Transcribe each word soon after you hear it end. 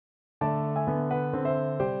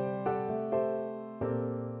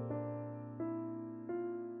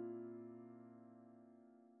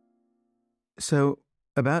So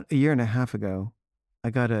about a year and a half ago,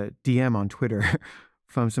 I got a DM on Twitter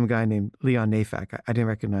from some guy named Leon Nafak. I didn't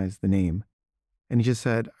recognize the name. And he just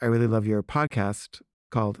said, I really love your podcast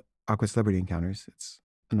called Awkward Celebrity Encounters. It's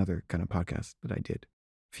another kind of podcast that I did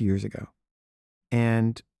a few years ago.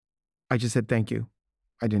 And I just said, thank you.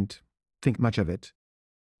 I didn't think much of it.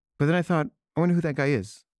 But then I thought, I wonder who that guy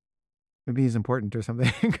is. Maybe he's important or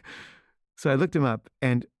something. So I looked him up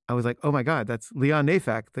and I was like, oh my God, that's Leon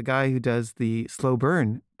Nafak, the guy who does the Slow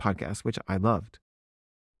Burn podcast, which I loved.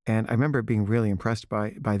 And I remember being really impressed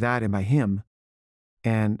by that and by him.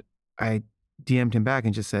 And I DM'd him back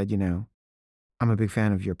and just said, I'm a big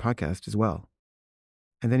fan of your podcast as well.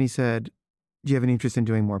 And then he said, do you have any interest in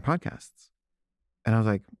doing more podcasts? And I was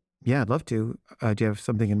like, yeah, I'd love to. Do you have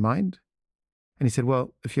something in mind? And he said,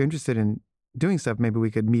 well, if you're interested in doing stuff, maybe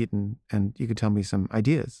we could meet and you could tell me some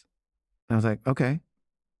ideas. And I was like, okay.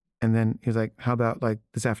 And then he was like, how about like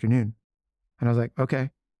this afternoon? And I was like,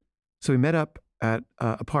 okay. So we met up at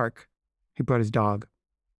a park. He brought his dog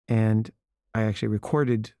and I actually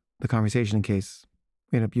recorded the conversation in case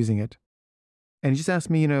we end up using it. And he just asked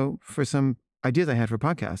me, for some ideas I had for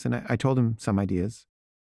podcasts. And I told him some ideas,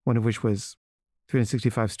 one of which was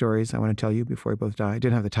 365 stories I want to tell you before we both die. I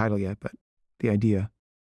didn't have the title yet, but the idea.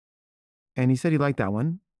 And he said he liked that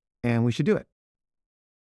one and we should do it.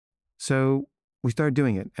 So we started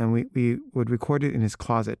doing it and we would record it in his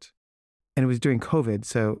closet. And it was during COVID.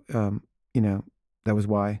 So, that was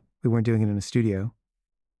why we weren't doing it in a studio.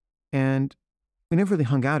 And we never really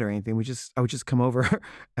hung out or anything. I would just come over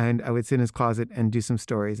and I would sit in his closet and do some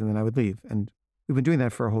stories and then I would leave. And we've been doing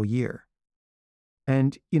that for a whole year.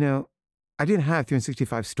 And, I didn't have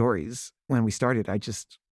 365 stories when we started. I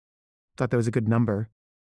just thought that was a good number.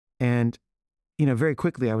 And, very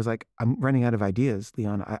quickly I was like, I'm running out of ideas,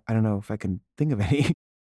 Leon. I don't know if I can think of any.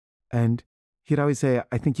 And he'd always say,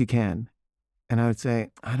 I think you can. And I would say,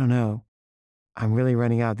 I don't know. I'm really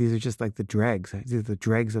running out. These are just like the dregs. These are the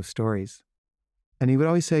dregs of stories. And he would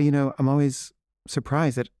always say, I'm always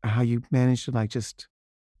surprised at how you manage to like just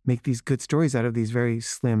make these good stories out of these very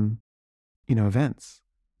slim, events.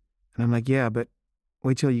 And I'm like, yeah, but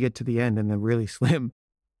wait till you get to the end and they're really slim.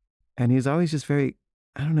 And he was always just very,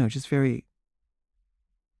 I don't know, just very.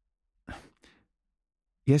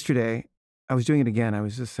 Yesterday, I was doing it again. I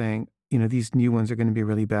was just saying, these new ones are going to be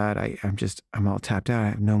really bad. I'm all tapped out. I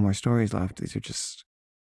have no more stories left. These are just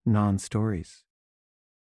non-stories.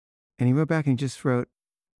 And he wrote back and he just wrote,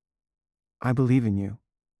 I believe in you.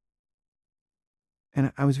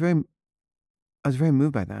 And I was very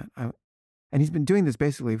moved by that. And he's been doing this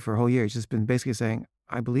basically for a whole year. He's just been basically saying,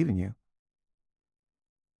 I believe in you.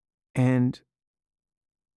 And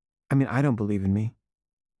I don't believe in me,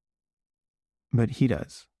 but he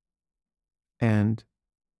does. And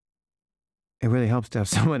it really helps to have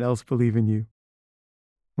someone else believe in you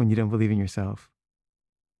when you don't believe in yourself.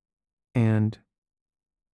 And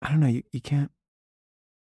I don't know, you can't,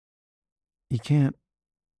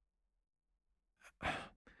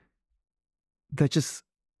 that's just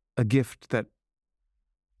a gift that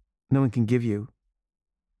no one can give you.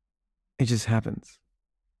 It just happens.